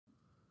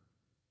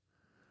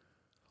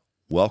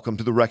Welcome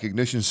to the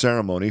recognition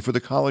ceremony for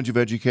the College of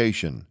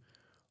Education,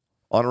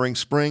 honoring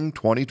spring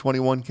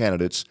 2021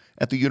 candidates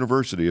at the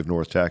University of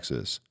North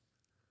Texas.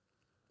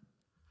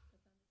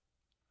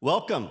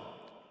 Welcome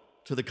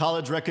to the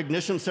college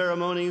recognition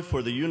ceremony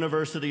for the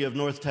University of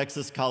North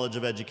Texas College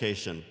of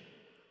Education.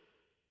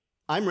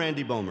 I'm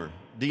Randy Bomer,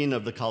 Dean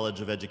of the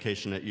College of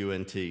Education at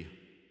UNT.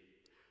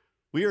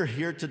 We are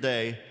here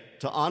today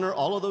to honor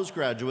all of those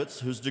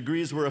graduates whose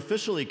degrees were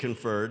officially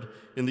conferred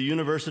in the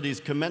university's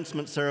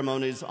commencement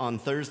ceremonies on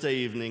Thursday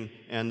evening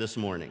and this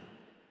morning,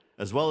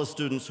 as well as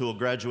students who will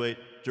graduate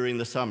during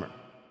the summer.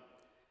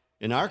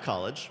 In our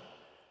college,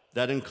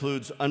 that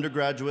includes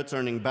undergraduates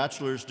earning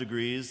bachelor's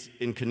degrees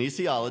in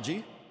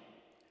kinesiology,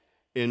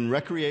 in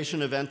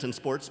recreation, event, and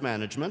sports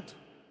management,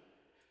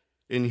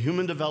 in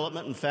human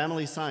development and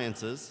family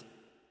sciences,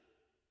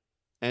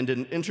 and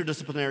in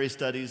interdisciplinary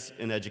studies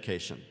in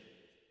education.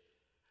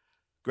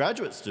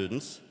 Graduate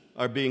students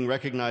are being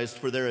recognized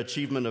for their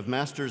achievement of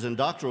master's and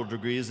doctoral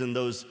degrees in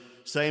those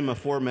same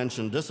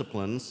aforementioned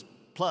disciplines,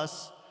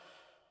 plus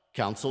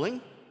counseling,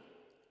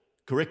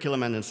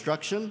 curriculum and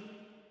instruction,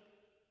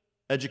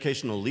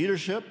 educational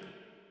leadership,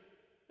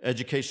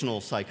 educational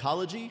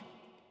psychology,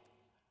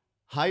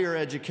 higher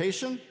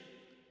education,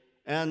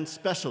 and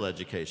special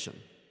education.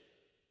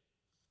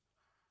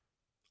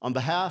 On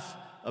behalf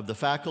of the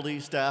faculty,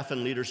 staff,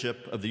 and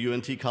leadership of the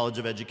UNT College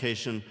of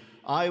Education,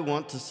 I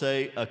want to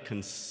say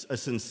a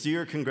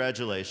sincere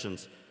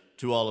congratulations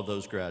to all of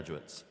those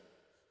graduates.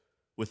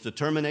 With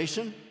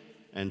determination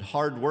and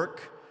hard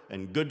work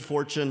and good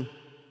fortune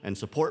and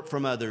support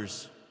from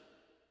others,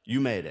 you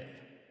made it.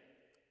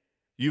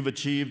 You've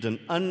achieved an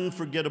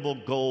unforgettable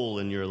goal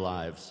in your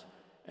lives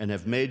and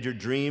have made your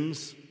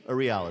dreams a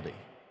reality.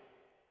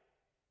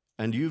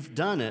 And you've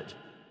done it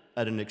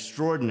at an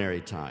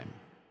extraordinary time.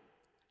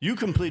 You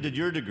completed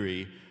your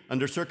degree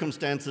under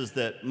circumstances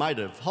that might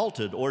have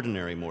halted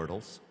ordinary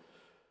mortals,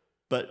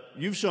 but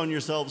you've shown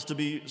yourselves to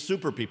be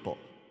super people,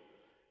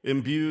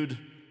 imbued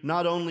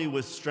not only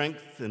with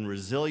strength and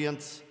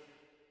resilience,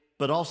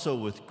 but also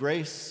with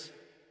grace,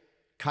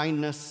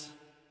 kindness,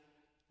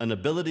 an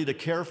ability to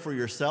care for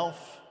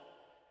yourself,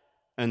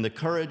 and the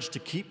courage to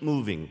keep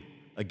moving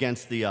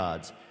against the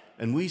odds.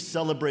 And we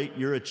celebrate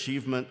your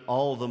achievement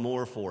all the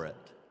more for it.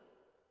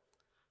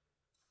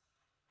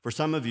 For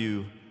some of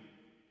you,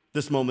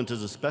 this moment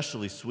is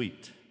especially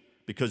sweet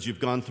because you've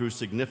gone through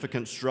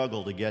significant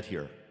struggle to get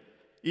here,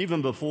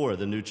 even before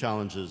the new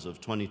challenges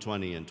of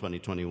 2020 and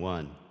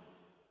 2021.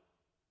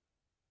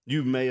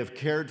 You may have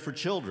cared for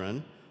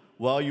children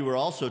while you were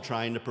also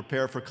trying to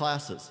prepare for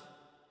classes.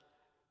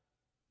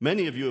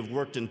 Many of you have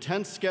worked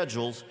intense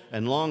schedules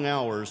and long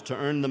hours to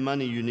earn the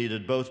money you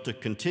needed both to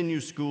continue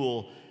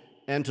school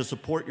and to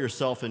support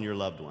yourself and your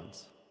loved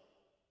ones.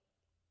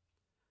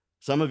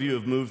 Some of you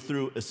have moved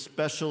through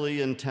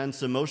especially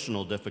intense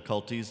emotional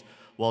difficulties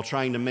while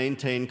trying to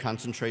maintain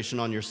concentration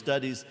on your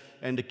studies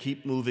and to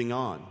keep moving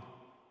on.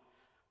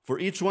 For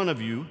each one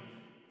of you,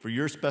 for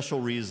your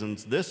special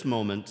reasons, this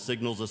moment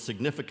signals a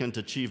significant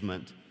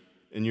achievement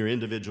in your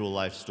individual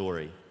life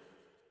story.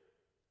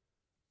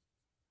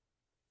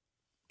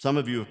 Some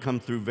of you have come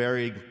through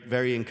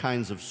varying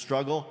kinds of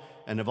struggle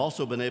and have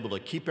also been able to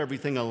keep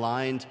everything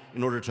aligned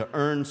in order to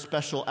earn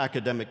special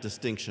academic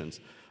distinctions.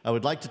 I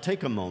would like to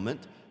take a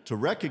moment to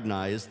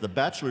recognize the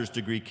bachelor's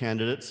degree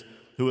candidates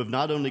who have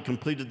not only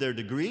completed their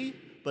degree,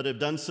 but have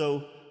done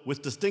so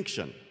with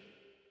distinction.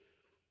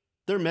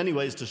 There are many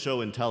ways to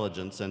show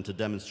intelligence and to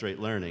demonstrate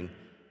learning.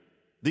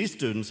 These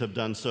students have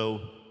done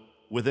so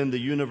within the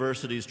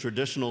university's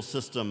traditional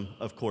system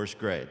of course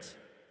grades.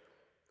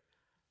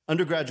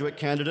 Undergraduate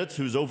candidates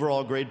whose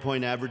overall grade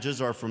point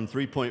averages are from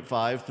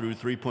 3.5 through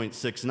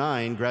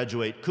 3.69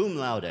 graduate cum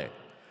laude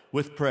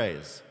with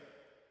praise.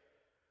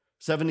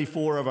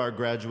 74 of our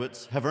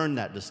graduates have earned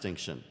that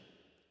distinction.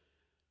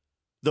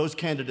 Those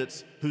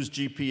candidates whose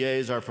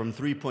GPAs are from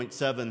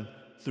 3.7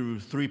 through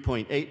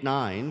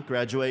 3.89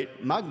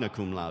 graduate magna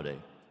cum laude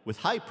with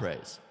high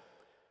praise.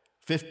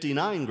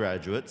 59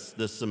 graduates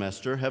this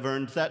semester have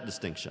earned that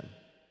distinction.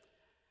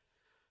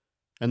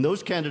 And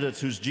those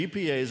candidates whose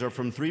GPAs are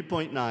from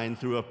 3.9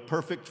 through a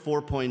perfect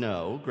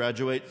 4.0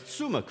 graduate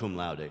summa cum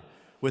laude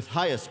with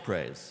highest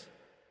praise.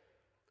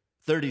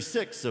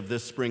 36 of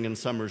this spring and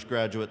summer's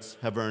graduates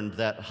have earned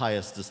that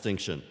highest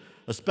distinction.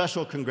 A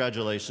special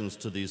congratulations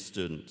to these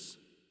students.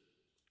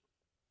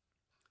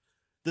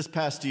 This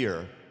past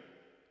year,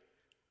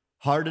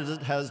 hard as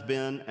it has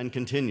been and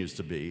continues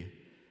to be,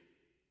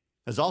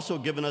 has also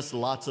given us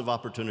lots of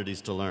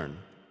opportunities to learn.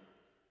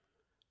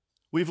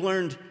 We've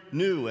learned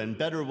new and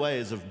better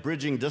ways of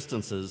bridging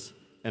distances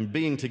and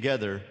being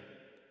together,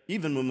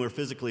 even when we're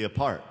physically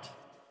apart.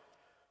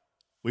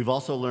 We've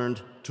also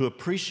learned to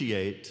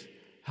appreciate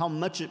how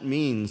much it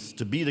means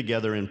to be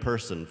together in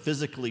person,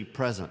 physically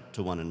present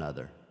to one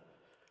another.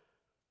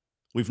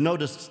 We've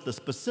noticed the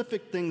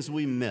specific things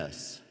we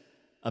miss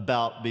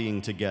about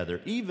being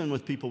together, even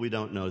with people we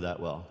don't know that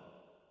well.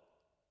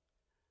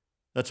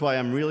 That's why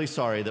I'm really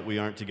sorry that we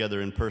aren't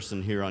together in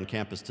person here on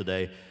campus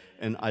today,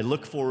 and I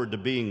look forward to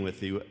being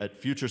with you at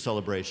future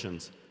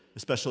celebrations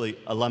especially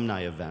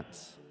alumni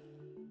events.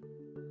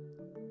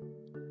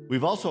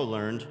 We've also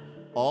learned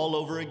all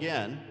over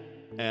again,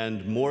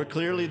 and more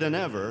clearly than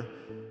ever,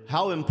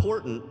 how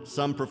important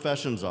some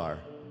professions are,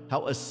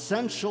 how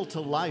essential to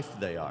life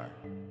they are.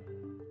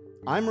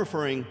 I'm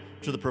referring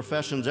to the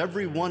professions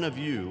every one of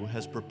you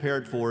has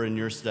prepared for in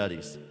your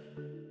studies.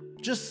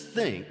 Just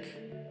think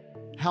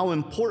how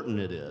important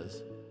it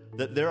is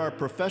that there are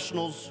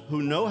professionals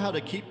who know how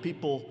to keep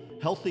people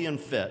healthy and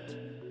fit,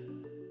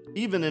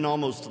 even in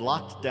almost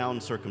locked down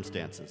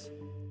circumstances.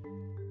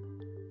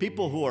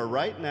 People who are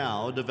right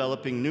now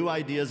developing new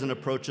ideas and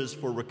approaches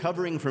for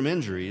recovering from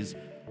injuries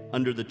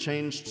under the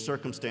changed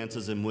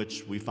circumstances in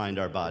which we find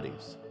our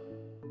bodies.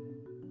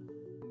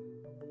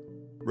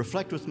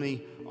 Reflect with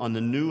me on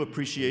the new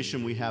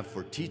appreciation we have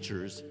for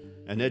teachers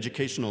and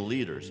educational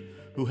leaders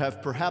who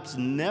have perhaps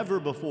never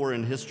before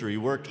in history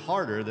worked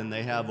harder than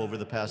they have over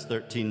the past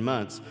 13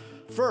 months.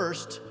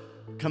 First,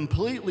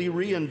 completely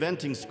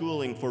reinventing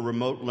schooling for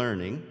remote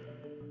learning,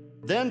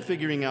 then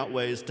figuring out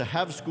ways to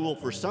have school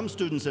for some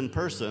students in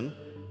person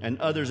and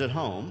others at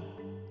home,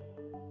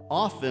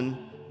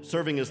 often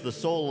serving as the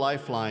sole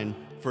lifeline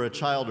for a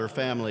child or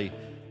family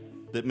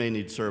that may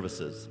need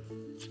services.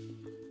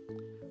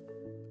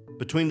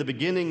 Between the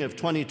beginning of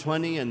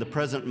 2020 and the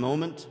present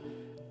moment,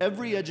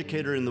 every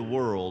educator in the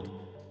world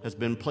has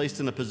been placed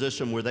in a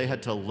position where they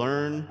had to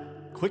learn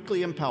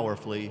quickly and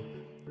powerfully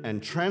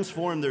and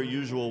transform their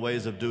usual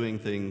ways of doing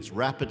things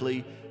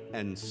rapidly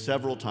and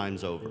several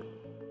times over.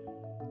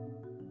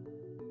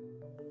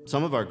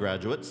 Some of our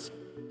graduates,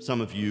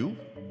 some of you,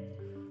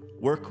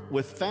 work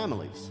with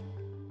families.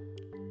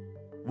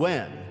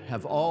 When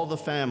have all the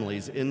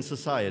families in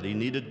society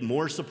needed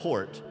more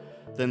support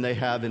than they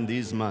have in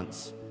these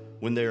months,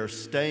 when they are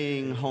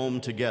staying home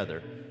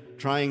together,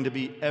 trying to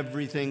be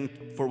everything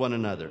for one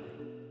another?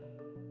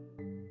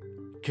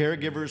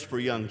 Caregivers for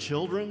young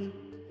children,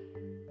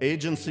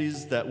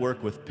 agencies that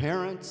work with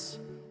parents,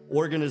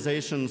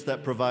 organizations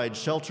that provide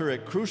shelter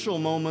at crucial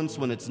moments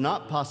when it's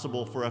not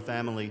possible for a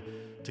family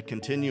to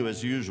continue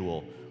as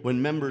usual,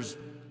 when members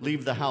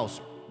leave the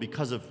house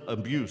because of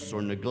abuse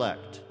or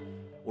neglect,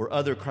 or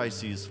other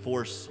crises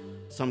force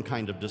some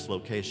kind of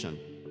dislocation.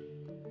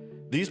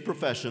 These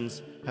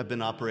professions have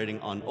been operating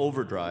on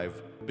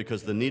overdrive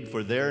because the need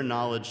for their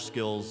knowledge,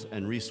 skills,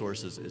 and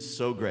resources is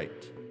so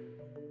great.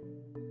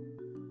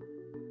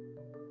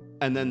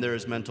 And then there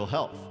is mental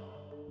health.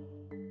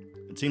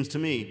 It seems to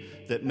me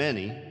that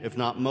many, if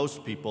not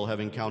most people, have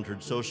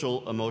encountered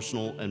social,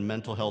 emotional, and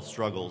mental health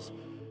struggles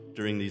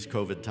during these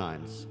COVID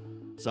times.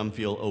 Some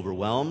feel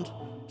overwhelmed,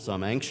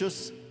 some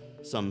anxious,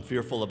 some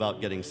fearful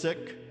about getting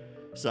sick,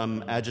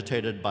 some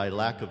agitated by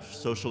lack of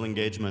social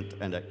engagement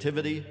and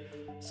activity,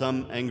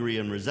 some angry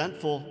and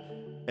resentful,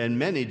 and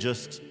many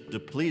just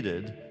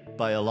depleted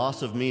by a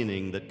loss of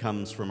meaning that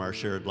comes from our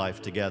shared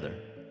life together.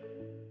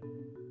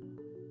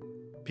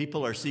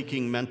 People are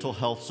seeking mental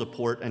health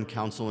support and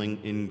counseling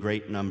in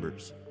great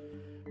numbers,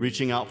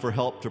 reaching out for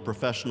help to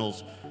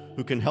professionals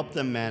who can help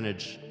them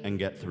manage and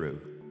get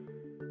through.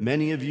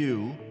 Many of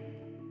you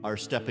are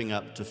stepping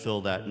up to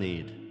fill that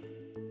need.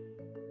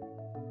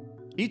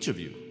 Each of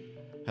you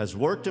has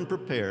worked and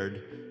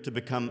prepared to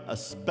become a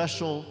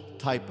special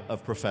type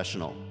of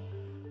professional,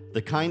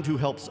 the kind who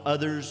helps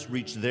others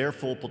reach their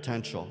full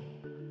potential.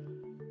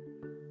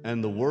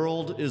 And the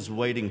world is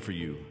waiting for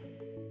you,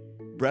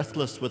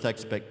 breathless with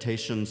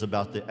expectations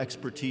about the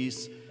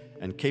expertise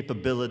and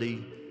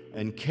capability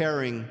and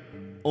caring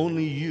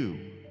only you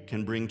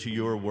can bring to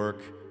your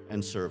work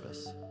and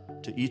service.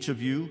 To each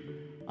of you,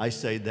 I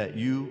say that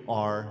you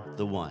are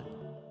the one.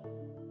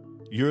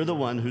 You're the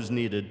one who's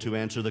needed to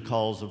answer the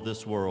calls of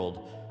this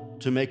world,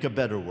 to make a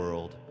better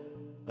world,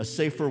 a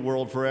safer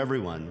world for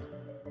everyone,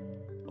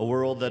 a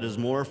world that is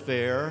more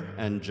fair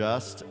and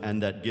just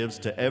and that gives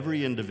to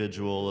every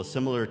individual a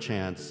similar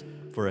chance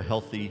for a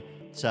healthy,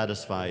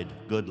 satisfied,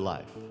 good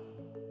life.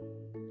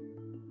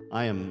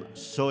 I am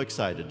so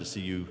excited to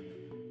see you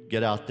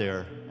get out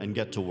there and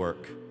get to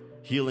work,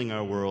 healing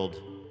our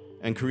world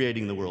and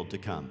creating the world to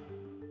come.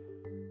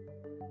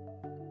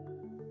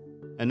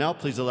 And now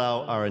please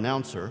allow our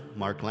announcer,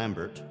 Mark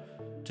Lambert,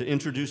 to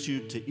introduce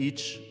you to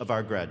each of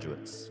our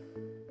graduates.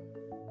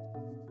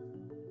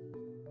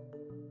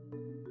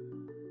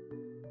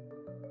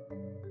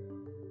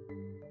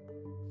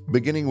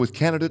 Beginning with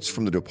candidates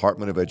from the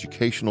Department of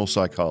Educational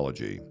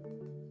Psychology.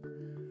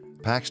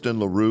 Paxton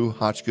LaRue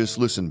Hotchkiss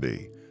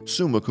Lisenby,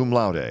 summa cum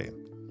laude.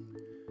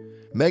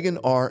 Megan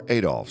R.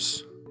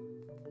 Adolphs.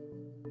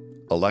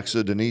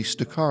 Alexa Denise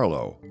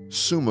DiCarlo,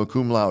 summa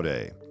cum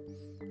laude.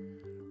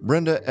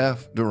 Brenda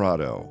F.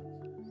 Dorado.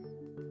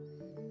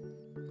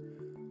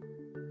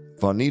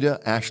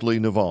 Vanita Ashley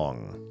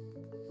Navong.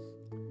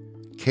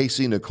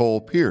 Casey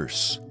Nicole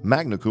Pierce,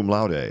 magna cum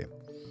laude.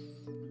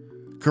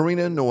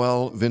 Karina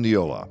Noel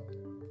Vindiola.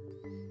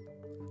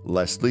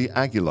 Leslie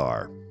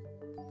Aguilar.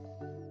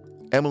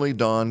 Emily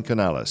Dawn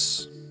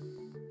Canales.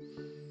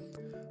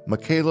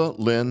 Michaela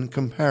Lynn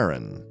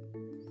Comparin.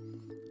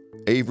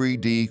 Avery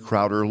D.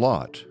 Crowder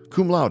Lott,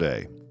 cum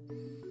laude.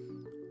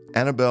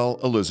 Annabelle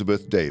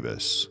Elizabeth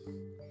Davis.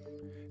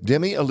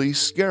 Demi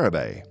Elise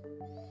Garibay,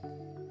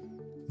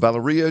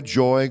 Valeria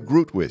Joy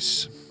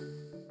Grutwis,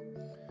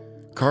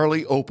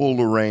 Carly Opal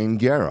Lorraine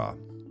Guerra,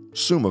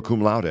 summa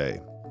cum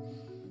laude.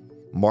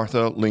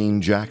 Martha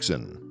Lean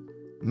Jackson,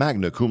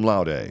 magna cum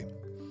laude.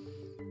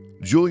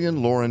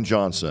 Julian Lauren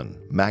Johnson,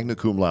 magna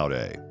cum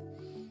laude.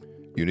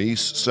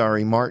 Eunice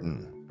Sari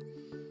Martin,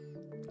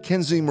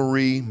 Kenzie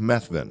Marie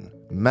Methvin,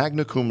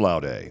 magna cum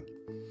laude.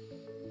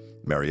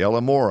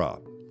 Mariella Mora,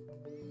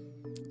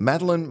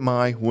 Madeline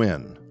Mai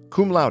Nguyen,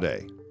 cum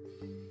laude.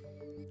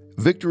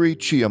 Victory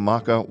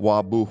Chiamaka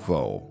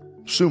Wabufo,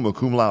 summa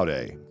cum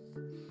laude.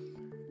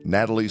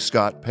 Natalie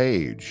Scott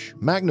Page,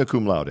 magna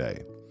cum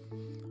laude.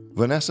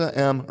 Vanessa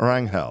M.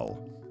 Rangel,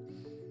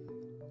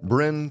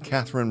 Bryn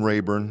Catherine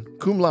Rayburn,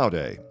 cum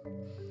laude.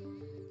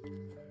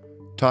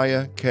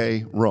 Taya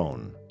K.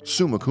 Roan,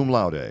 summa cum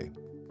laude.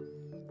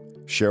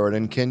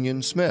 Sheridan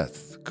Kenyon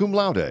Smith, cum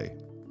laude.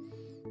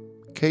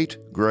 Kate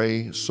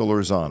Gray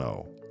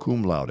Solorzano,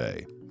 cum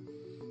laude.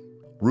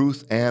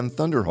 Ruth Ann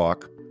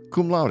Thunderhawk,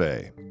 cum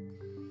laude.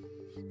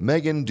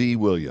 Megan D.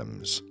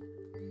 Williams,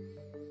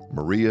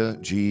 Maria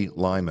G.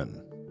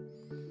 Lyman,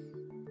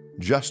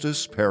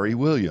 Justice Perry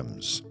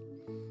Williams,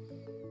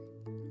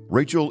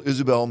 Rachel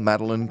Isabel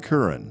Madeline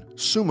Curran,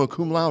 summa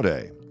cum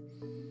laude.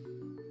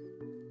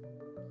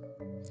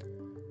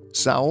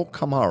 Sal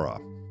Kamara,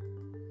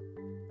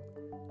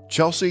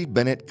 Chelsea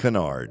Bennett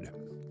Kennard,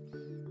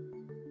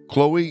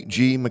 Chloe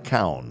G.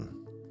 McCown,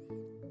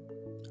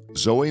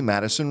 Zoe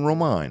Madison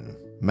Romine,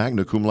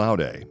 magna cum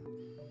laude.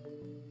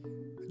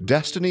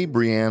 Destiny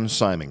Brianne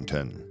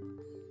Symington,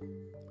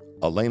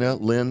 Elena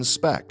Lynn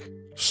Speck,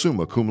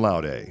 summa cum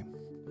laude.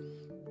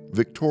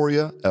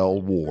 Victoria L.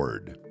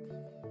 Ward.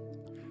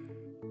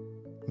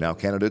 Now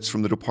candidates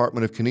from the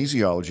Department of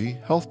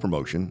Kinesiology, Health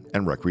Promotion,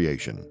 and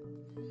Recreation.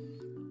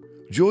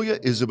 Julia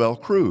Isabel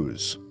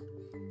Cruz,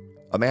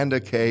 Amanda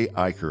K.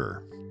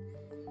 Eicher,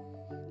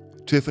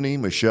 Tiffany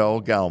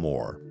Michelle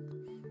Galmore,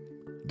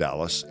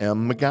 Dallas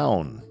M.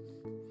 McGowan,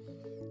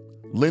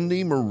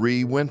 Lindy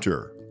Marie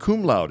Winter,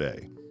 cum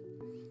laude.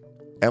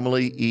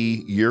 Emily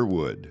E.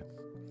 Yearwood,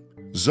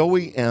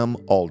 Zoe M.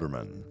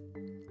 Alderman,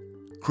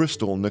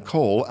 Crystal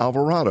Nicole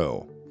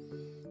Alvarado,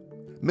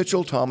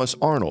 Mitchell Thomas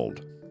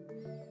Arnold,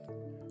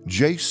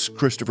 Jace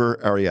Christopher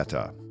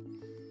Arietta,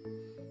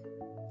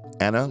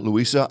 Ana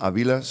Luisa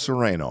Avila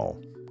Sereno,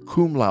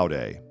 cum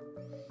laude.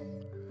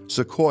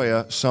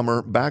 Sequoia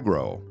Summer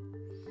Bagro,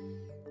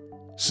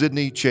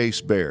 Sydney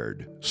Chase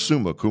Baird,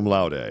 summa cum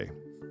laude.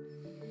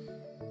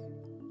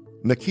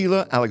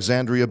 Nikila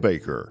Alexandria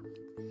Baker,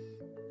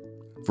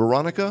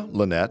 Veronica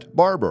Lynette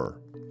Barber,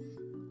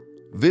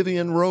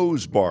 Vivian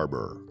Rose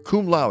Barber,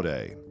 cum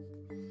laude.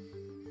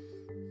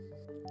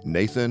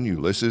 Nathan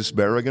Ulysses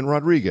Berrigan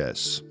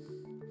Rodriguez,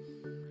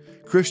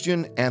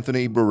 Christian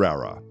Anthony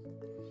Barrera,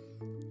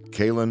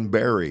 Kalen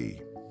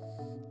Berry,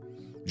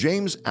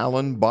 James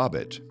Allen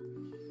Bobbitt,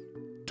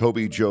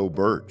 Toby Joe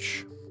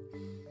Birch,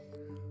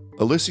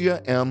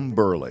 Alicia M.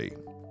 Burley,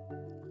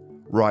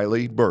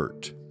 Riley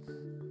Burt,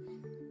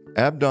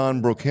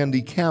 Abdon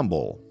Brokendi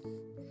Campbell,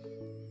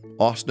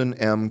 Austin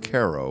M.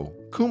 Caro,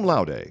 cum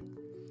laude.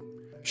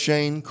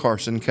 Shane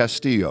Carson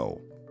Castillo,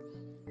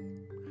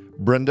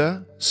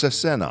 Brenda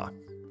Cesena,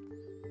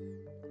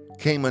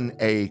 Cayman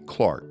A.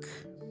 Clark,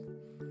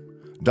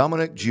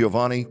 Dominic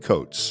Giovanni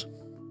Coates,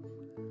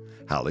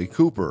 Hallie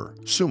Cooper,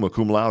 summa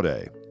cum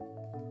laude.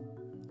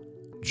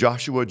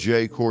 Joshua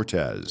J.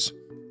 Cortez,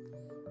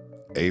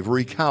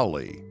 Avery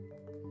Cowley,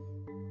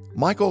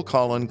 Michael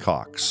Colin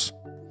Cox,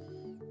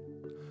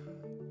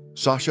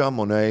 Sasha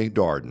Monet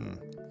Darden,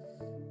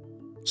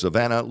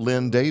 Savannah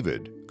Lynn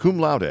David, cum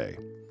laude.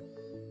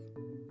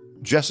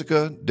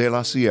 Jessica De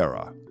La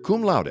Sierra,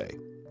 cum laude.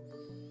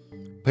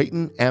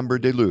 Peyton Amber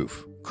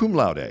DeLoof, cum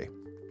laude.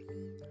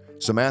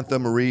 Samantha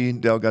Marie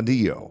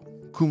Delgadillo,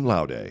 cum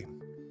laude.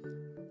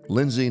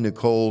 Lindsay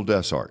Nicole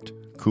Dessart,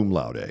 cum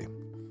laude.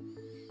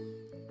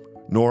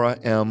 Nora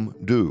M.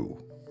 Dew,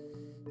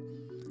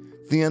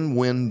 Thien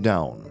Wynn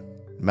Down,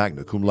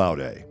 magna cum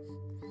laude.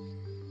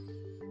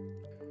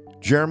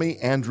 Jeremy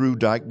Andrew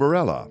Dyke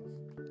Barella,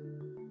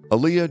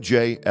 Aaliyah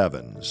J.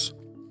 Evans,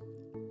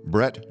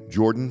 Brett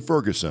Jordan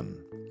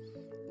Ferguson,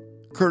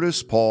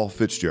 Curtis Paul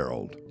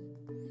Fitzgerald,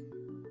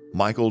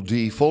 Michael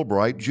D.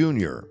 Fulbright,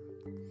 Jr.,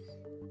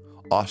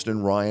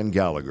 Austin Ryan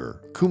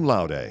Gallagher, cum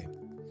laude.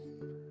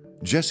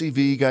 Jesse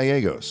V.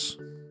 Gallegos,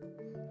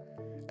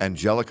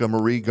 Angelica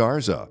Marie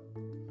Garza,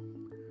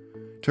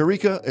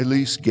 Tarika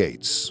Elise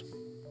Gates,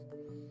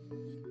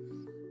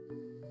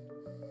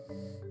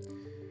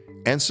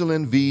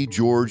 Anselin V.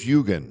 George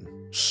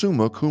Eugen,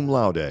 summa cum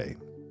laude.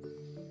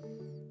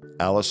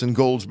 Allison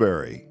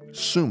Goldsberry,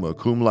 summa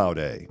cum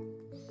laude.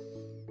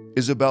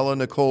 Isabella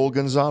Nicole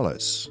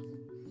Gonzalez,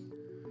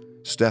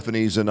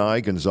 Stephanie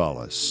Zanai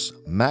Gonzalez,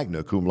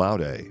 magna cum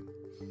laude.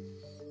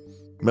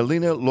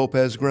 Melina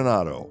Lopez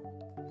Granado,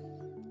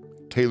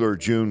 Taylor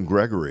June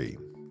Gregory,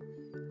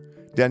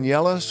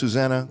 Daniela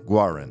Susanna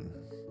Guarin,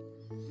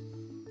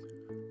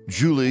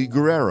 Julie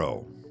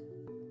Guerrero,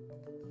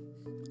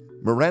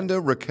 Miranda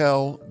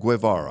Raquel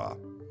Guevara,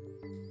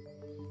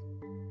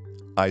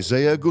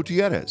 Isaiah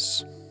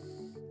Gutierrez,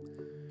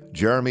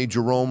 Jeremy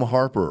Jerome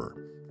Harper,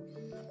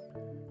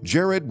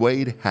 Jared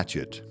Wade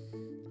Hatchett,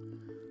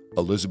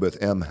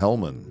 Elizabeth M.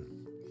 Hellman,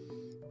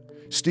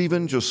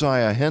 Stephen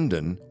Josiah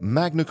Hendon,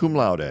 magna cum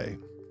laude,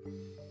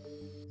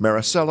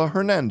 Maricela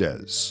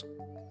Hernandez,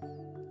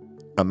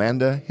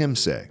 Amanda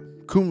Himse,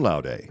 cum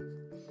laude,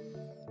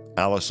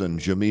 Allison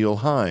Jamil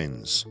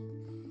Hines,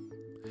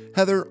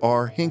 Heather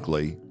R.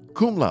 Hinckley,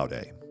 cum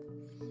laude,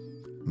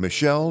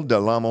 Michelle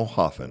Delamo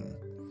Hoffen,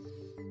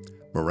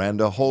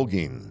 Miranda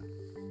Holguin,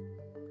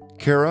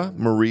 Kara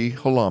Marie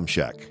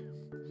Halamshek,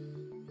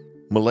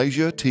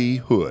 Malaysia T.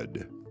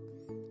 Hood,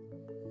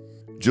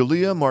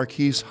 Julia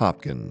Marquise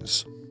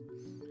Hopkins,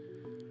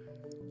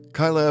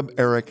 Caleb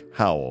Eric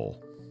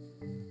Howell,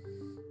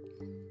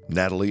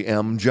 Natalie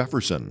M.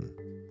 Jefferson,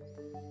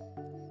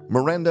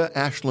 Miranda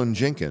Ashlyn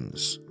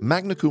Jenkins,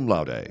 magna cum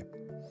laude,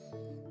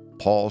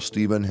 Paul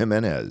Stephen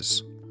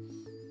Jimenez,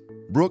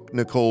 Brooke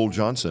Nicole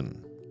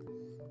Johnson,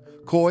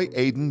 Coy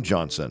Aiden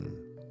Johnson,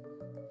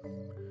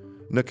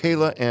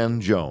 Nikayla Ann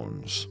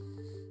Jones,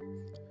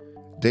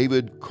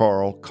 David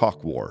Carl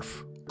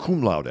Cockworf,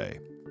 cum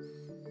laude,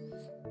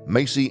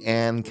 Macy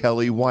Ann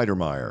Kelly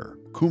Weidermeyer,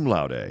 cum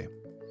laude,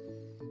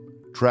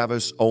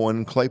 Travis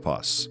Owen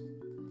Kleypas,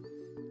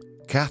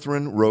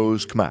 Catherine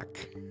Rose Kmack,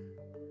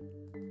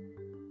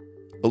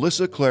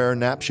 Alyssa Claire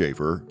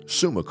Knapschafer,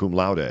 summa cum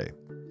laude,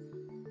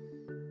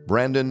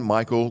 Brandon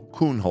Michael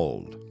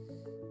Kuhnhold,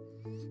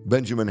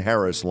 Benjamin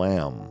Harris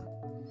Lamb,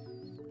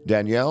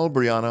 Danielle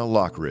Brianna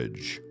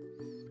Lockridge,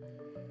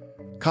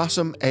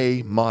 Qasim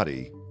A.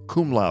 Mahdi,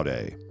 cum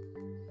laude,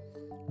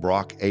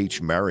 Brock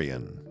H.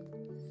 Marion,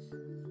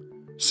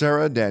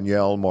 Sarah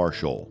Danielle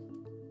Marshall,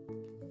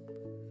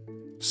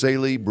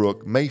 Saley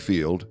Brooke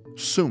Mayfield,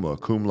 summa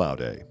cum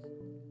laude,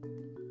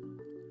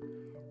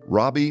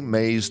 Robbie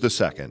Mays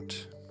II,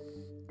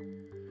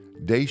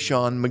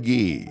 Deshawn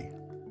McGee,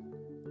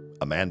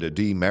 Amanda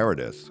D.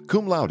 Meredith,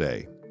 cum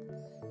laude,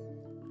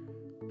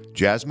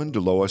 Jasmine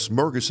Delois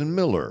Murgison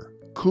Miller,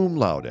 cum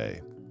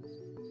laude,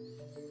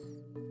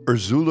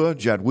 Urzula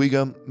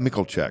Jadwiga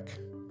Mikulchek,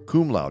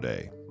 cum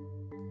laude,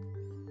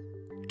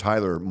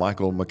 Tyler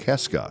Michael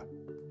McKeska,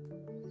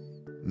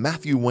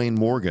 Matthew Wayne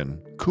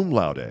Morgan, cum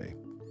laude,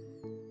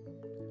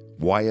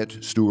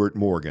 Wyatt Stewart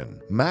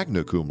Morgan,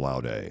 magna cum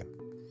laude,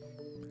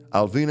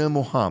 Alvina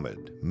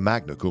Mohammed,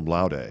 magna cum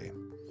laude,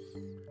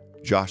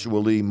 Joshua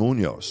Lee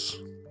Munoz,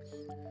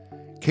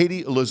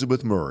 Katie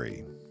Elizabeth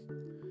Murray,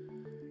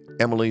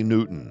 Emily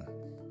Newton,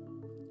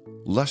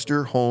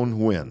 Lester Hone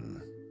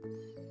Nguyen,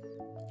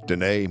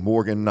 Danae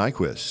Morgan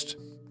Nyquist,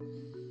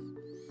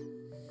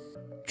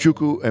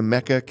 Chukwu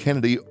Emeka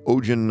Kennedy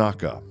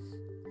Ojinnaka,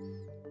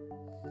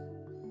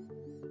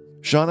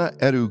 Shana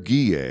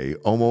Edugiye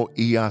Omo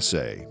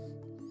Iyase,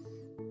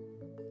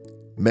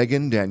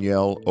 Megan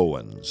Danielle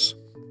Owens,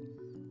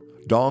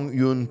 Dong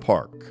Yun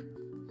Park,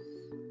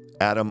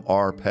 Adam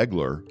R.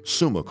 Pegler,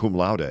 summa cum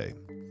laude,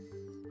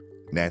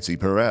 Nancy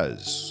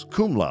Perez,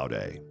 cum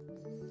laude,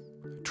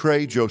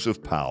 Trey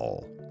Joseph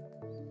Powell,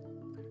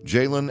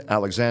 Jalen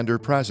Alexander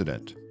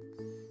President,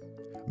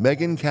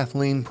 Megan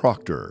Kathleen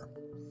Proctor,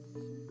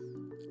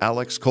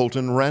 Alex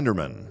Colton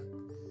Randerman,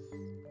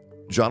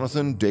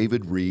 Jonathan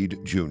David Reed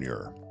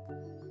Jr.,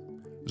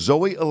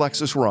 Zoe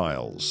Alexis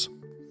Riles,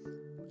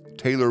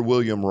 Taylor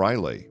William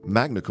Riley,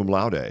 magna cum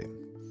laude,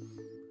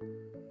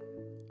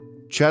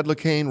 Chad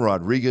LeCain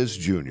Rodriguez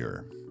Jr.,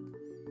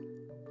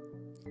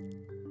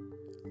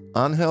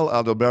 Angel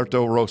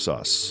Adalberto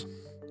Rosas,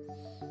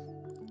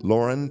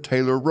 Lauren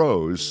Taylor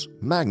Rose,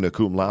 magna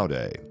cum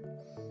laude,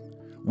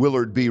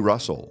 Willard B.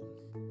 Russell,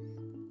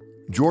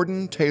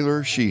 Jordan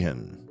Taylor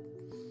Sheehan,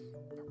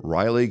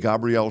 Riley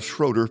Gabrielle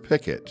Schroeder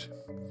Pickett,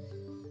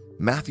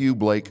 Matthew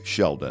Blake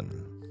Sheldon,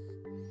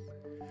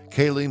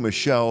 Kaylee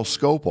Michelle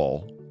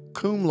Scopel,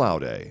 cum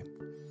laude,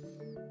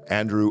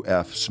 Andrew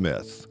F.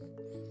 Smith,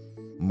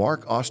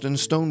 Mark Austin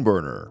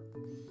Stoneburner,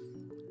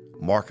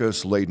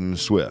 Marcus Layden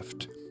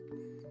Swift,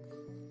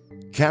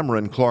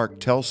 Cameron Clark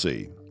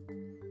Telsey,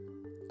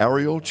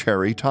 Ariel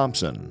Cherry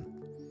Thompson,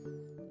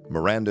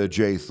 Miranda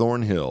J.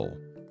 Thornhill,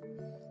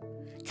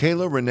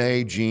 Kayla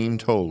Renee Jean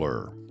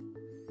Toller,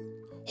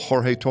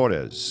 Jorge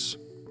Torres,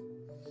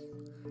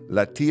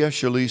 Latia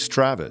Shalise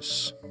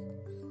Travis,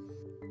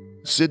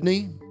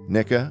 Sydney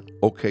Nika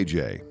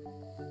OKJ,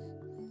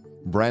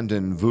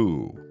 Brandon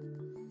Vu,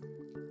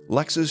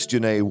 Lexus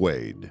Janae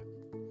Wade,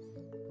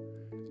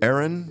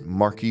 Aaron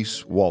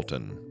Marquise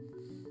Walton,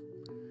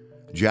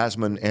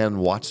 Jasmine N.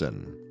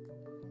 Watson,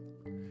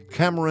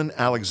 Cameron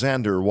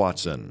Alexander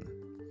Watson,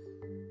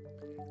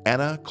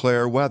 Anna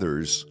Claire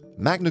Weathers,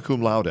 magna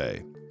cum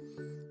laude,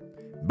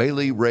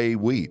 Bailey Ray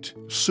Wheat,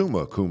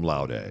 summa cum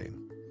laude,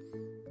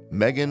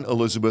 Megan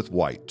Elizabeth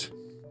White,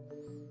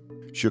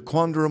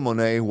 Shaquandra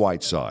Monet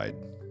Whiteside,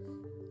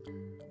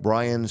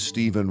 Brian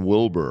Stephen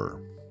Wilbur,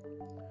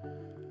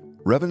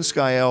 Reverend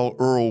Skyel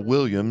Earl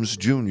Williams,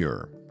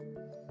 Jr.,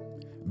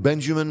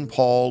 Benjamin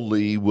Paul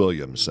Lee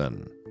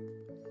Williamson,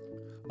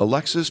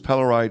 Alexis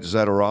Pellerite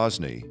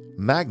Zadarozny,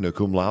 magna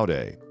cum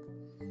laude,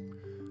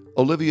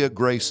 Olivia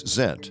Grace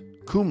Zent,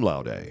 cum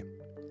laude.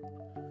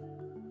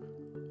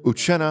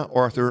 Uchenna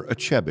Arthur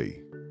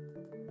Achebe.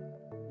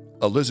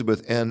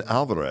 Elizabeth N.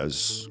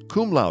 Alvarez,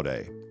 cum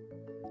laude.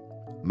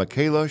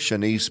 Michaela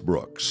Shanice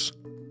Brooks.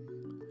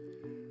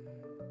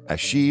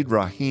 Ashid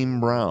Rahim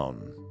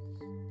Brown.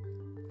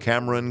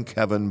 Cameron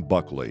Kevin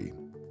Buckley.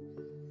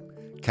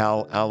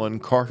 Cal Allen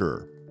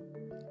Carter.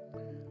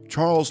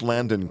 Charles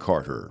Landon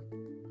Carter.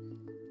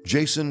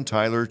 Jason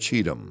Tyler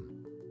Cheatham.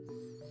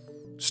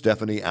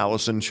 Stephanie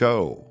Allison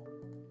Cho.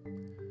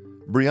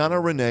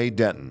 Brianna Renee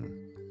Denton.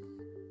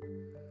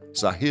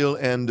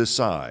 Sahil N.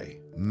 Desai,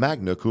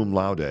 magna cum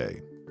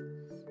laude.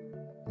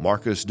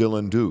 Marcus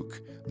Dillon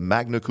Duke,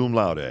 magna cum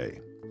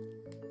laude.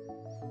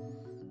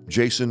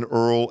 Jason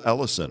Earl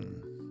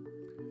Ellison.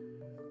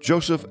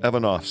 Joseph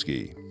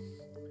Evanovsky.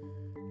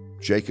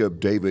 Jacob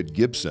David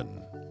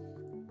Gibson.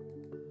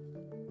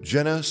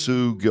 Jenna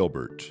Sue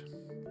Gilbert.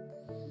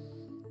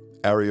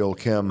 Ariel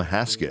Kim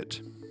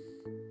Haskett.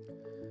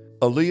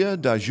 Aaliyah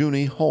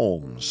Dajuni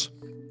Holmes.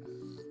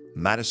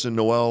 Madison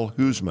Noel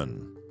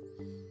Huseman.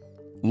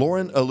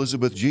 Lauren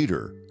Elizabeth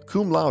Jeter,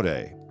 cum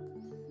laude.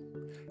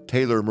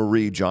 Taylor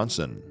Marie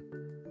Johnson.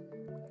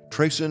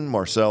 Trayson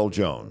Marcel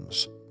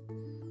Jones.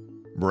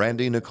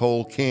 Brandy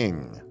Nicole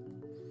King.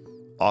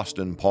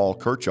 Austin Paul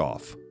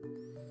Kirchhoff.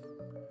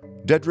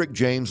 Dedrick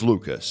James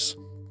Lucas.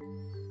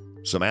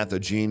 Samantha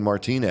Jean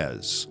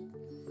Martinez.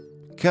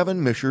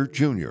 Kevin Misher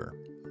Jr.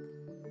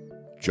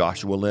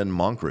 Joshua Lynn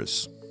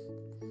Moncriss.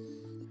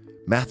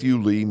 Matthew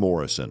Lee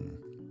Morrison.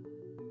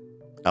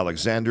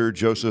 Alexander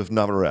Joseph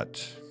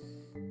Navarrete.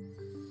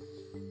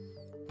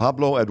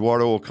 Pablo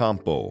Eduardo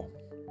Ocampo.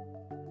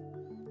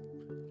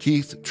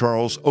 Keith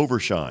Charles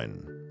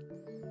Overshine.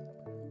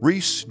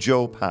 Reese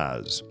Joe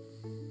Paz.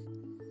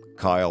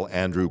 Kyle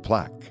Andrew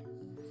Plack.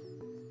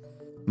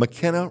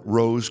 McKenna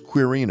Rose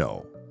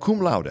Quirino, cum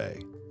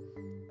laude.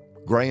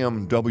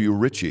 Graham W.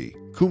 Ritchie,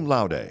 cum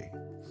laude.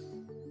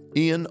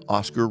 Ian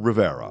Oscar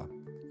Rivera.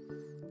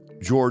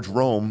 George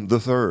Rome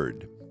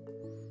III.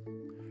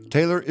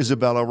 Taylor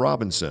Isabella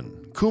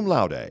Robinson, cum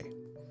laude.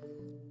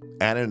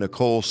 Anna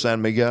Nicole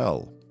San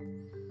Miguel.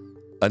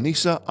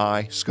 Anissa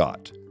I.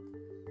 Scott.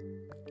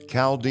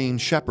 Cal Dean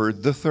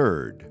Shepard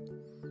III.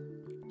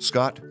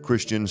 Scott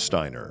Christian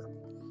Steiner.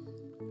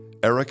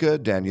 Erica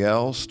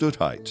Danielle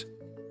Stutheit.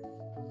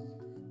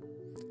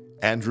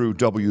 Andrew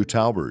W.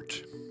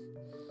 Talbert.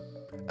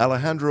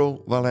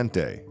 Alejandro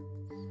Valente.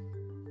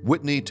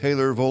 Whitney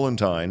Taylor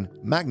Volentine,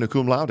 magna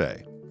cum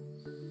laude.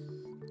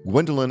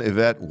 Gwendolyn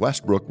Yvette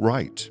Westbrook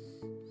Wright.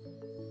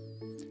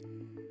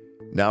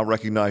 Now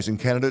recognizing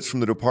candidates from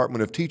the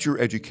Department of Teacher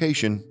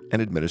Education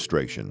and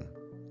Administration.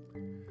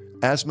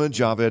 Asma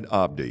Javed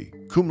Abdi,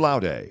 cum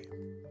laude.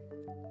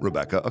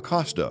 Rebecca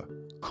Acosta,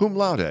 cum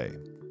laude.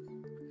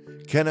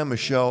 Kenna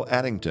Michelle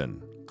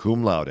Addington,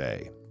 cum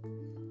laude.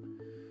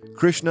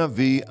 Krishna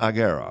V.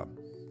 Agera.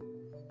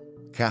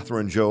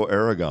 Catherine Jo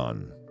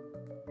Aragon.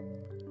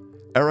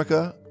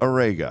 Erica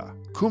Arega,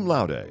 cum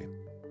laude.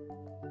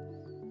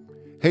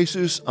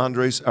 Jesus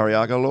Andres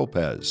Arriaga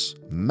Lopez,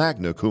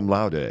 magna cum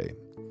laude.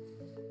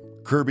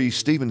 Kirby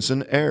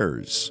Stevenson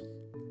Ayers.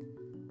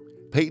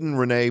 Peyton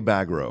Renee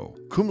Bagro,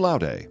 cum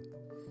laude.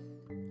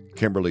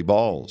 Kimberly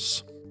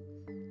Balls.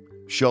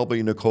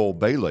 Shelby Nicole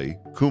Bailey,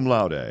 cum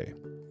laude.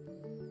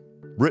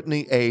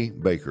 Brittany A.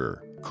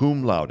 Baker,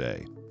 cum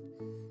laude.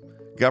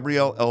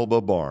 Gabrielle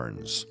Elba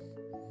Barnes.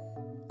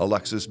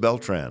 Alexis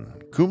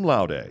Beltran, cum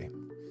laude.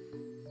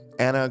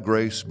 Anna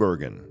Grace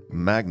Bergen,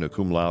 magna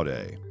cum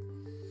laude.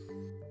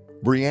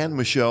 Brianne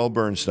Michelle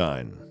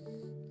Bernstein.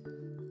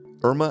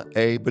 Irma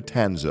A.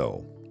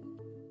 Batanzo.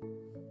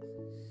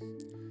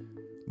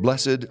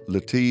 Blessed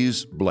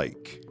Latiz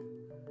Blake.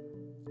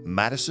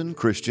 Madison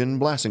Christian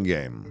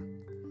Blassingame.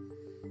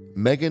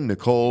 Megan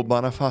Nicole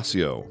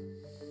Bonifacio.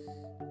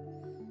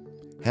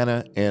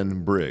 Hannah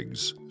N.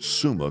 Briggs,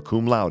 summa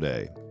cum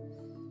laude.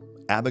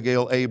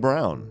 Abigail A.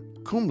 Brown,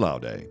 cum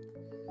laude.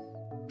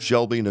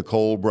 Shelby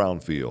Nicole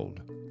Brownfield.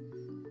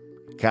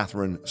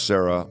 Catherine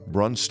Sarah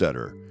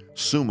Brunstetter,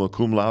 summa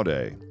cum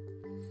laude.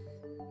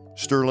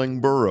 Sterling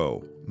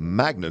Burrow,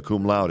 magna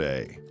cum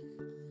laude.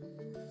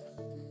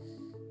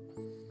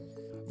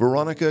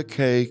 Veronica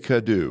K.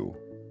 Cadu,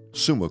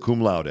 summa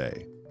cum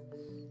laude.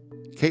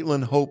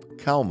 Caitlin Hope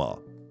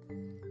Kalma.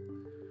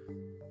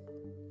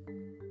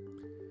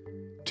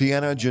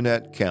 Tiana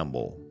Jeanette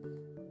Campbell.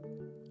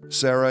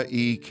 Sarah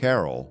E.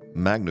 Carroll,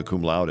 magna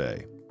cum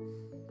laude.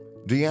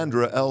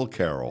 Deandra L.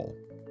 Carroll.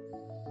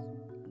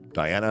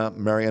 Diana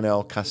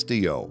Marianelle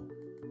Castillo.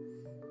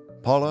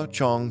 Paula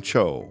Chong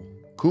Cho,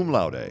 cum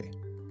laude.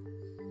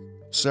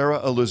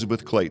 Sarah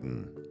Elizabeth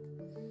Clayton.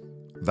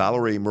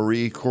 Valerie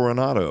Marie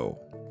Coronado.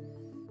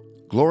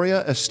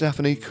 Gloria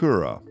Estefany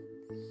Cura.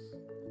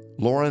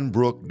 Lauren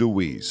Brooke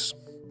DeWeese.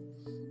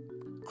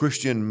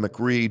 Christian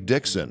McRee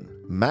Dixon,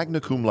 magna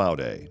cum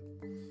laude.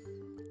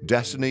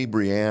 Destiny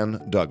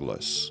Brianne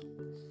Douglas.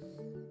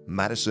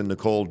 Madison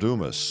Nicole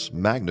Dumas,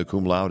 magna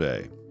cum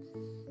laude.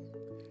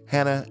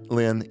 Hannah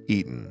Lynn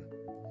Eaton.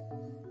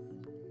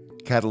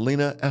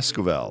 Catalina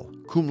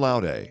Esquivel, cum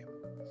laude.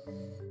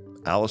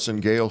 Allison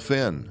Gale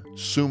Finn,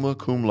 summa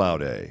cum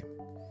laude.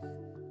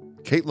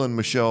 Caitlin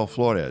Michelle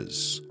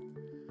Flores.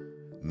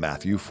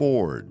 Matthew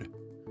Ford.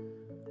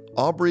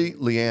 Aubrey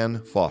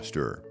Leanne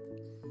Foster.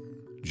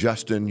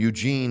 Justin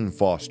Eugene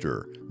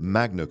Foster,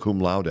 magna cum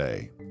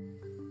laude.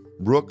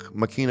 Brooke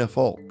Makina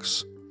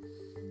Folks.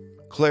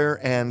 Claire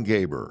Ann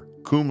Gaber,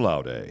 cum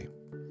laude.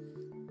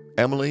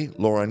 Emily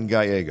Lauren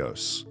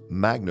Gallegos,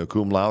 magna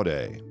cum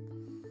laude.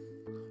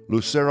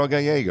 Lucero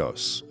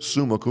Gallegos,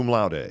 summa cum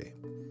laude.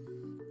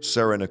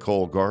 Sarah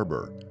Nicole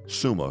Garber,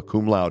 summa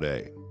cum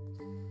laude.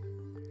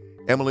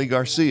 Emily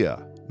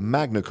Garcia,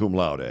 magna cum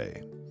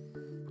laude.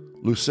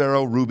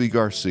 Lucero Ruby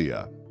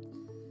Garcia.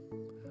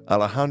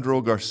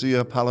 Alejandro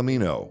Garcia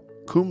Palomino,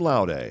 cum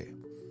laude.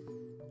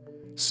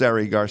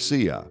 Sari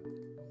Garcia.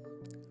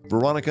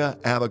 Veronica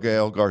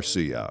Abigail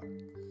Garcia.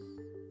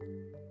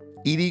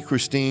 Edie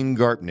Christine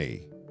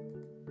Gartney.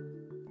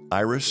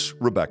 Iris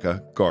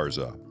Rebecca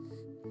Garza.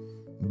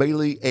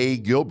 Bailey A.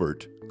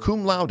 Gilbert,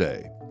 cum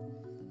laude.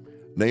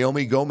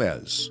 Naomi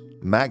Gomez,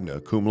 magna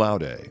cum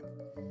laude.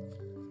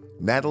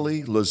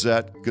 Natalie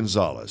Lizette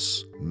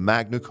Gonzalez,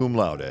 magna cum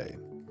laude.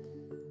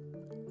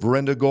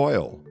 Verenda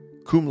Goyle,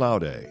 cum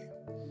laude.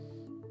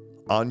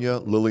 Anya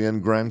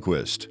Lillian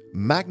Granquist,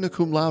 magna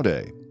cum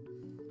laude.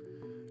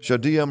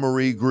 Shadia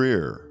Marie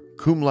Greer,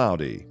 cum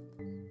laude.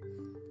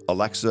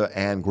 Alexa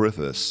Ann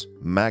Griffiths,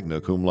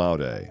 magna cum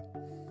laude.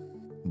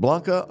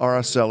 Blanca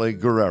Araceli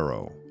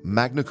Guerrero,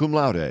 magna cum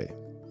laude.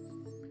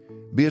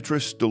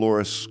 Beatrice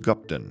Dolores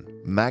Gupton,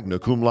 magna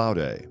cum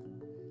laude.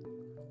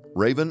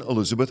 Raven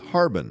Elizabeth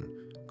Harbin,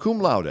 cum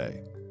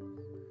laude.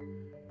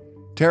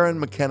 Taryn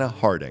McKenna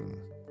Harding.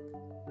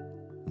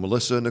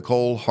 Melissa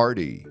Nicole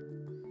Hardy.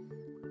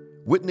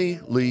 Whitney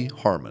Lee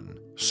Harmon,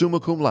 summa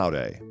cum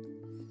laude.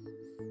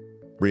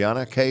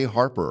 Brianna K.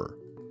 Harper.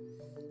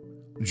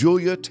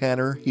 Julia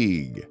Tanner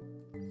Heeg.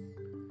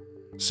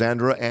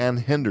 Sandra Ann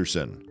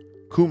Henderson,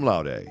 cum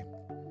laude.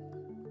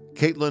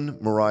 Caitlin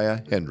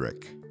Mariah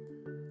Hendrick.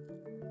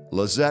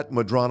 Lizette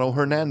Madrano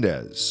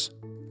Hernandez.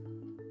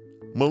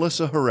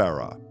 Melissa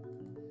Herrera.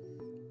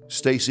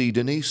 Stacy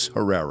Denise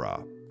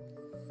Herrera.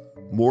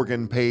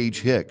 Morgan Page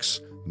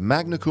Hicks,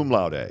 magna cum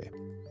laude.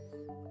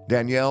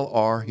 Danielle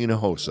R.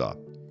 Hinojosa.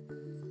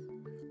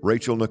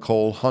 Rachel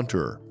Nicole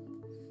Hunter.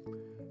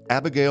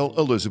 Abigail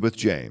Elizabeth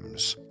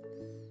James.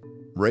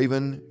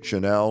 Raven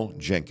Chanel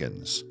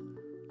Jenkins.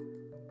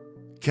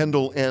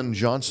 Kendall N.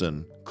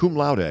 Johnson, cum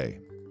laude.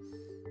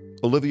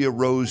 Olivia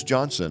Rose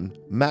Johnson,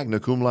 magna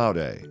cum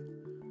laude.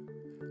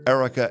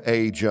 Erica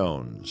A.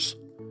 Jones.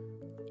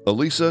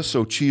 Elisa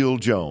Sochil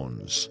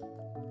Jones.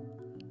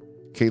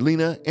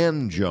 Kaylina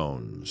N.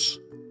 Jones.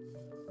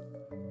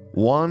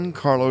 Juan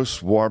Carlos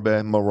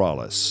Warbe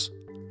Morales.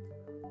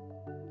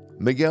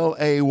 Miguel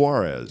A.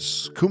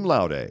 Juarez, cum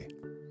laude.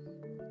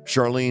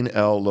 Charlene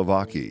L.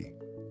 Lavaki,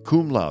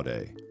 cum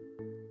laude.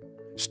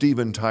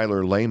 Stephen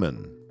Tyler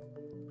Lehman.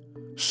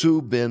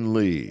 Sue Bin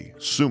Lee,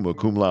 summa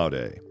cum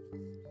laude.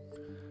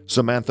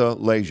 Samantha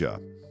Leja.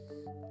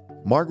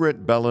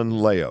 Margaret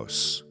Bellin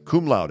Leos,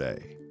 cum laude.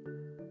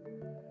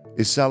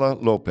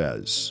 Isela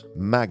Lopez,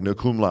 magna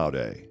cum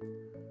laude.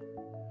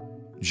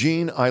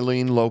 Jean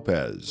Eileen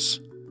Lopez.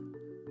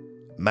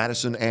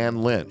 Madison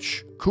Ann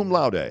Lynch, cum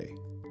laude.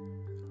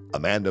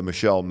 Amanda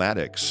Michelle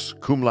Maddox,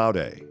 cum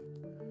laude.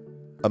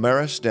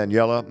 Amaris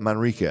Daniela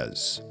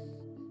Manriquez.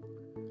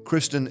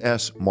 Kristen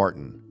S.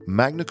 Martin,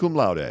 magna cum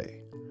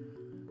laude.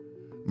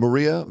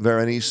 Maria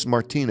Veronice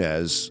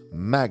Martinez,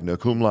 magna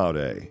cum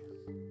laude.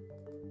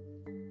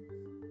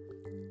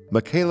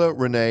 Michaela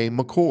Renee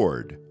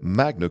McCord,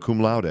 magna cum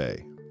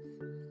laude.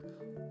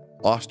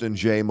 Austin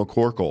J.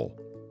 McCorkle.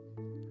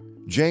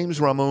 James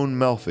Ramon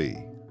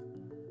Melfi.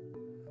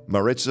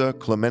 Maritza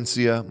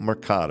Clemencia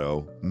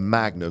Mercado,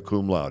 magna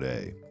cum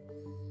laude.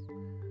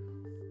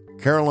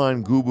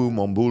 Caroline Gubu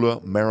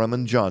Mombula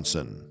Merriman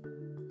Johnson.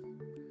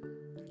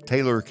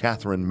 Taylor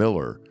Catherine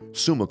Miller,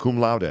 summa cum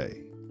laude.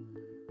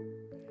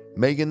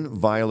 Megan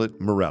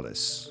Violet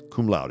Morales,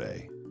 cum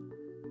laude.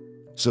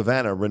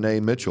 Savannah Renee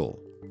Mitchell.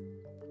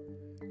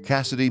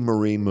 Cassidy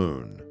Marie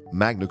Moon,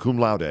 magna cum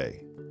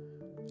laude.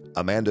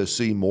 Amanda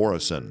C.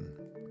 Morrison.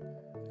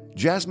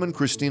 Jasmine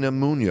Christina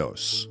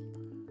Munoz.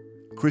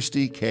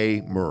 Christy K.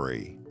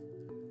 Murray.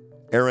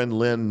 Erin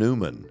Lynn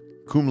Newman,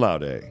 cum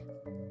laude.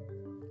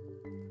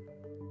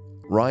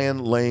 Ryan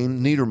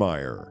Lane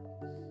Niedermeyer.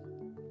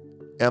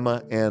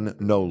 Emma N.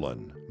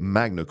 Nolan,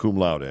 magna cum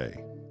laude.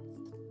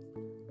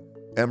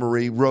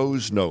 Emery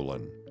Rose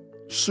Nolan,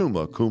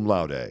 summa cum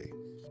laude.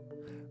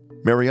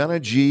 Mariana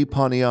G.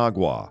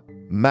 Paniagua,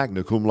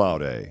 magna cum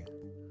laude.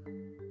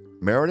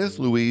 Meredith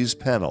Louise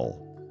Pennell.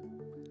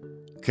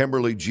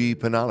 Kimberly G.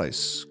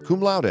 Penales, cum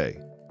laude.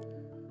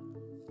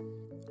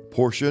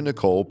 Portia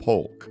Nicole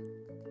Polk.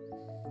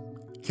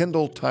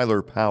 Kendall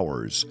Tyler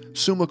Powers,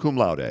 summa cum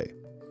laude.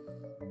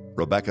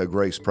 Rebecca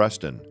Grace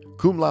Preston,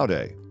 cum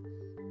laude.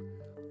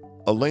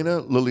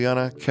 Elena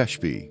Liliana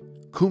Keshpi,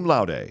 cum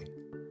laude.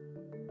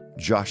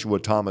 Joshua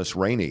Thomas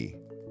Rainey.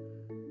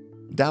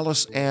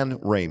 Dallas Ann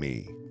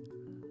Ramey.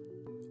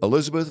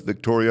 Elizabeth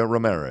Victoria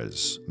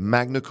Ramirez,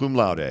 magna cum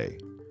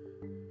laude.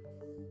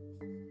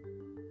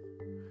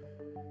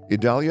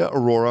 Idalia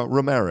Aurora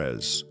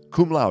Ramirez,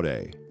 cum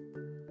laude.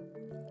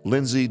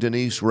 Lindsay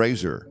Denise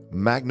Razor,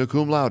 magna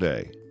cum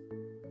laude.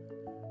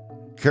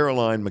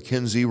 Caroline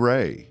Mackenzie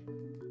Ray.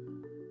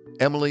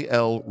 Emily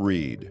L.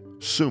 Reed,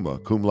 summa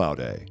cum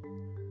laude.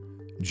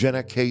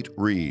 Jenna Kate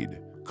Reed,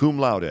 cum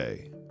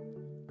laude.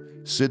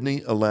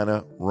 Sydney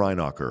Alana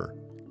Reinacher,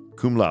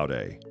 cum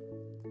laude.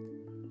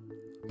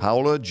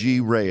 Paula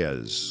G.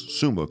 Reyes,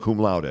 summa cum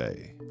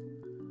laude.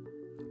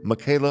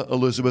 Michaela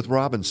Elizabeth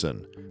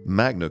Robinson,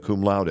 magna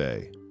cum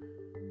laude.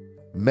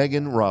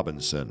 Megan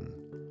Robinson.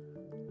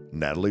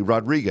 Natalie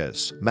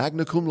Rodriguez,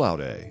 magna cum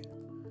laude.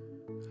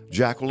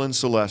 Jacqueline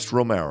Celeste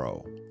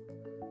Romero.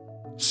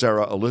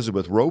 Sarah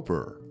Elizabeth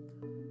Roper.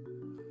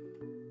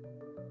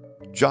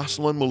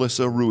 Jocelyn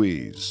Melissa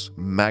Ruiz,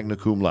 magna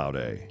cum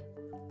laude.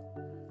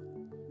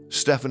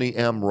 Stephanie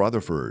M.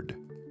 Rutherford.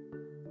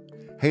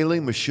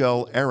 Haley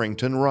Michelle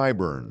Arrington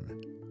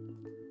Ryburn.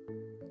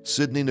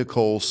 Sydney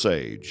Nicole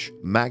Sage,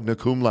 magna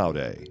cum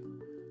laude.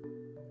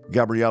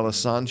 Gabriela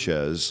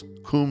Sanchez,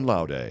 cum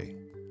laude.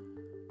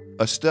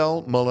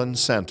 Estelle Mullen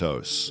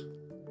Santos.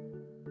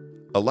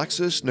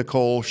 Alexis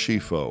Nicole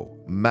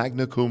Schifo,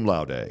 magna cum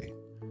laude.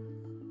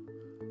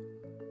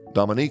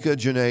 Dominica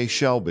Janae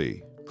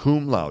Shelby,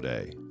 cum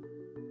laude.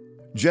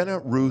 Jenna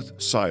Ruth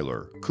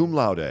Seiler, cum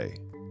laude.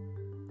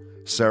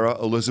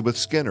 Sarah Elizabeth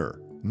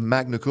Skinner,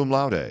 magna cum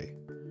laude.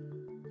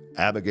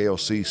 Abigail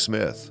C.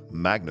 Smith,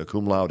 magna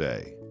cum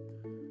laude.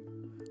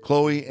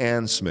 Chloe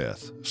Ann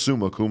Smith,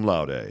 summa cum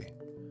laude.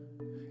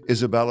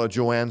 Isabella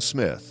Joanne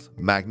Smith,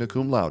 magna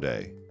cum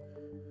laude.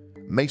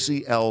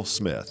 Macy L.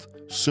 Smith,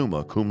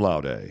 summa cum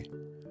laude.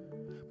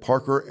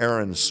 Parker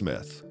Aaron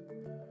Smith.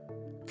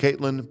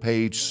 Caitlin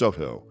Paige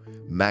Soto,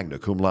 magna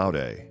cum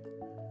laude.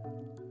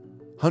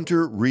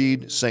 Hunter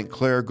Reed St.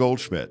 Clair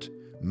Goldschmidt,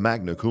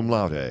 magna cum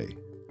laude.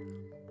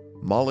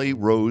 Molly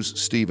Rose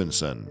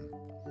Stevenson.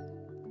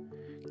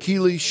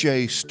 Keely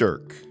Shea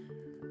Stirk.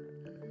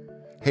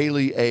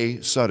 Haley A.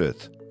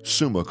 Suddeth,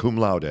 summa cum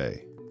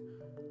laude.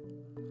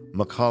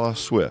 Makala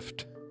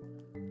Swift.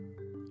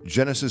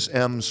 Genesis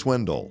M.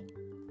 Swindle.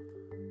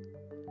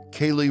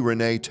 Kaylee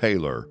Renee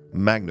Taylor,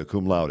 magna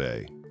cum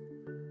laude.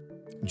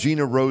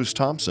 Gina Rose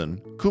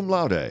Thompson, cum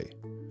laude.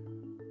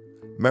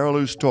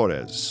 Mariluz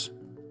Torres.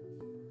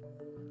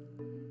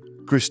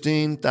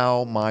 Christine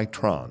Thao Mai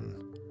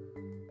Tran.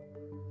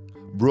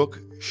 Brooke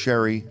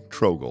Sherry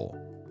Trogel.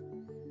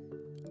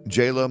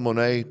 Jayla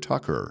Monet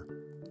Tucker.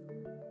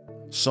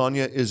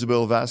 Sonia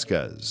Isabel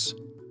Vasquez.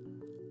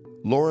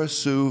 Laura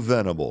Sue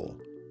Venable.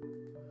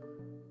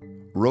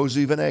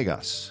 Rosie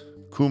Venegas,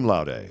 cum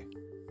laude.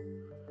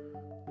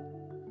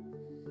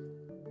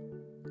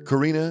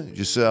 Karina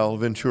Giselle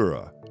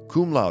Ventura,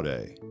 cum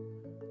laude.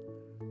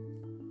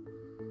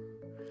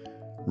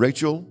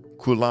 Rachel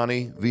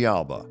Kulani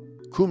Vialba,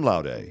 cum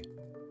laude.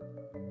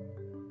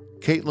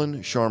 Caitlin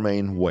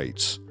Charmaine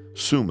Waits,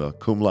 summa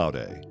cum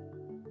laude.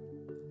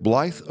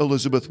 Blythe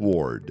Elizabeth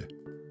Ward.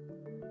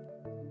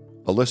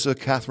 Alyssa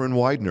Catherine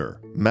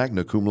Widener,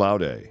 magna cum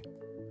laude.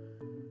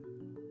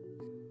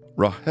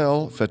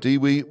 Rahel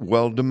Fatiwi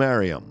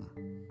Weldemariam.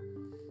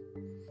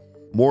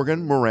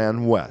 Morgan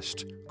Moran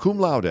West, cum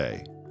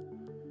laude.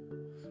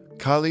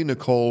 Kylie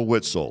Nicole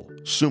Witzel,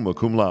 summa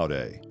cum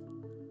laude.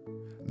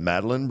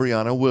 Madeline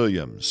Brianna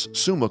Williams,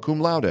 summa cum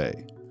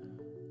laude.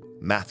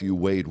 Matthew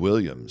Wade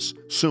Williams,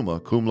 summa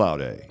cum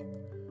laude.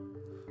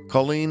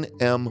 Colleen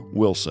M.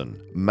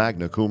 Wilson,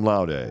 magna cum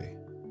laude.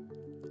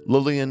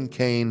 Lillian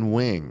Kane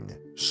Wing,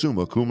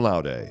 summa cum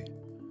laude.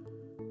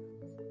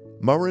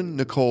 Murrin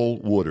Nicole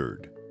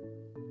Woodard.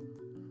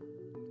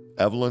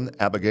 Evelyn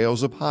Abigail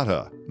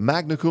Zapata,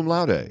 magna cum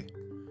laude.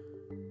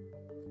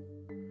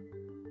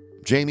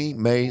 Jamie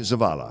May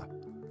Zavala.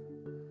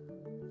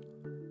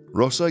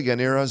 Rosa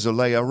Yanira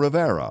Zelaya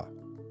Rivera.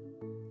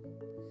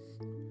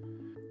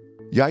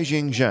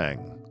 Yaijing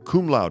Zhang,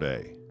 cum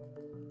laude.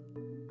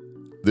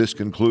 This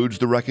concludes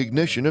the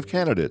recognition of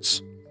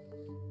candidates.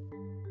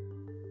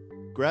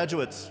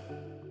 Graduates,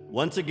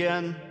 once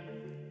again,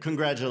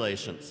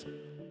 congratulations.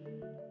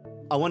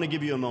 I want to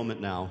give you a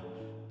moment now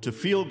to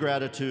feel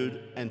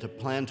gratitude and to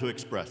plan to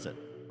express it.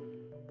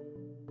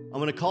 I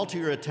want to call to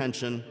your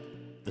attention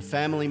the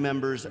family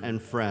members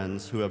and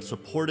friends who have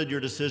supported your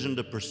decision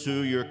to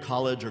pursue your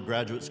college or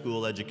graduate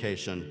school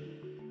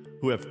education,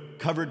 who have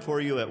covered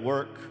for you at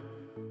work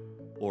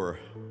or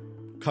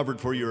covered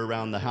for you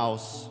around the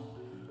house,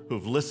 who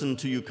have listened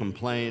to you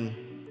complain,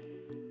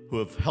 who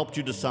have helped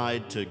you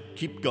decide to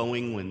keep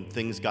going when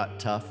things got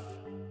tough.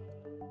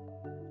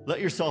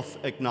 Let yourself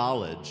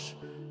acknowledge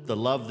the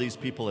love these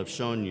people have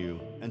shown you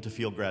and to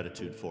feel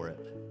gratitude for it.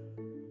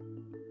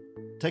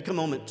 Take a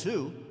moment,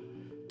 too,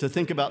 to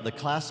think about the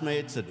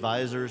classmates,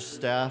 advisors,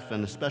 staff,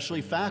 and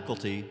especially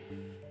faculty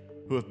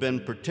who have been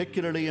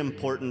particularly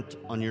important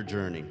on your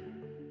journey,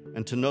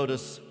 and to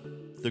notice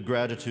the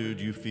gratitude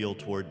you feel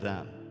toward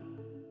them.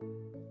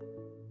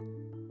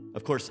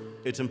 Of course,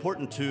 it's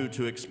important, too,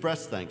 to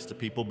express thanks to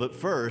people, but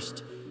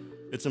first,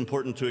 it's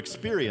important to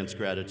experience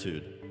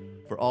gratitude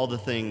for all the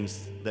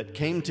things that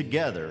came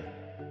together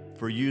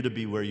for you to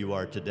be where you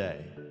are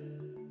today.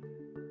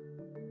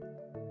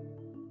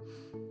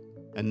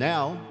 And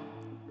now,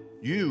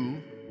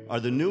 you are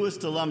the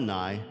newest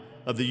alumni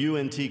of the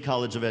UNT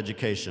College of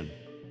Education.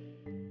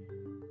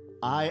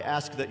 I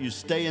ask that you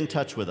stay in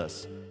touch with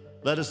us.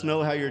 Let us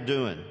know how you're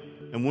doing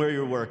and where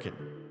you're working.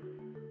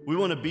 We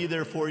want to be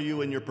there for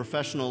you in your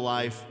professional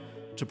life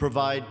to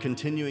provide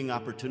continuing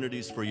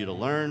opportunities for you to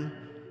learn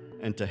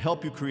and to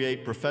help you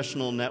create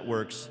professional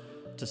networks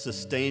to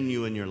sustain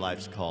you in your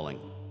life's calling.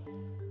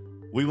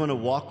 We want to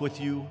walk with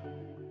you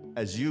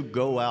as you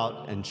go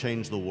out and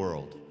change the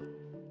world.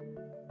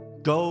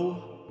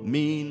 Go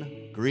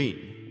Mean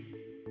Green.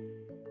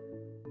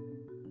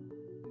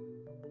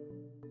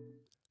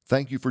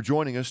 Thank you for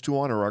joining us to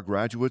honor our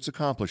graduates'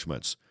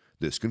 accomplishments.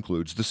 This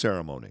concludes the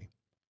ceremony.